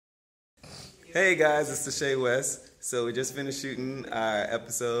Hey guys, it's Tashay West. So we just finished shooting our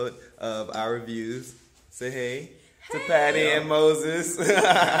episode of our reviews. Say hey to Patty and Moses.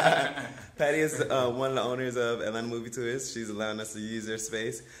 Patty is one of the owners of Atlanta Movie Tours. She's allowing us to use their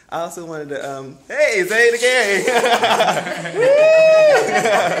space. I also wanted to, hey, say it again.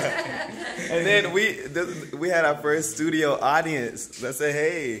 And then we had our first studio audience. Let's say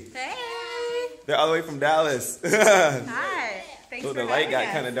hey. Hey. They're all the way from Dallas. Hi. Thanks So for the light got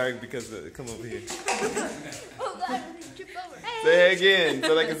kind of dark because come over here. Say it again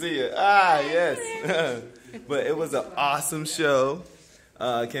so they can see you. Ah, yes. But it was an awesome show.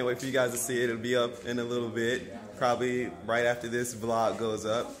 Can't wait for you guys to see it. It'll be up in a little bit, probably right after this vlog goes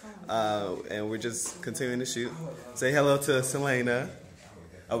up. And we're just continuing to shoot. Say hello to Selena.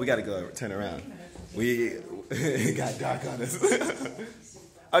 Oh, we got to go turn around. It got dark on us.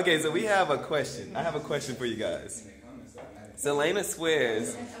 Okay, so we have a question. I have a question for you guys. Selena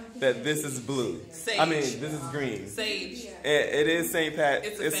swears that this is blue. Sage. I mean, this is green. Sage. It is St.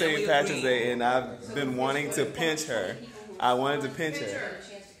 Patrick's Day, and I've been wanting to pinch her. I wanted to pinch her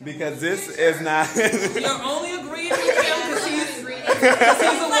because this is not. You're only agreeing with him because he's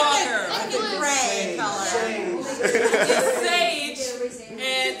a walker. Gray color. It's sage,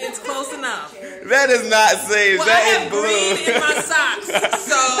 and it's close enough. That is not sage. Well, that I have is blue. green in my socks,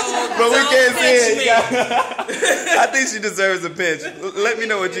 so But we don't can't see pinch it. I think she deserves a pinch. Let me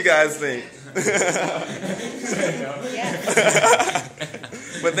know what you guys think.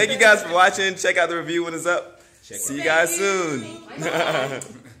 But thank you guys for watching. Check out the review when it's up. See you guys soon.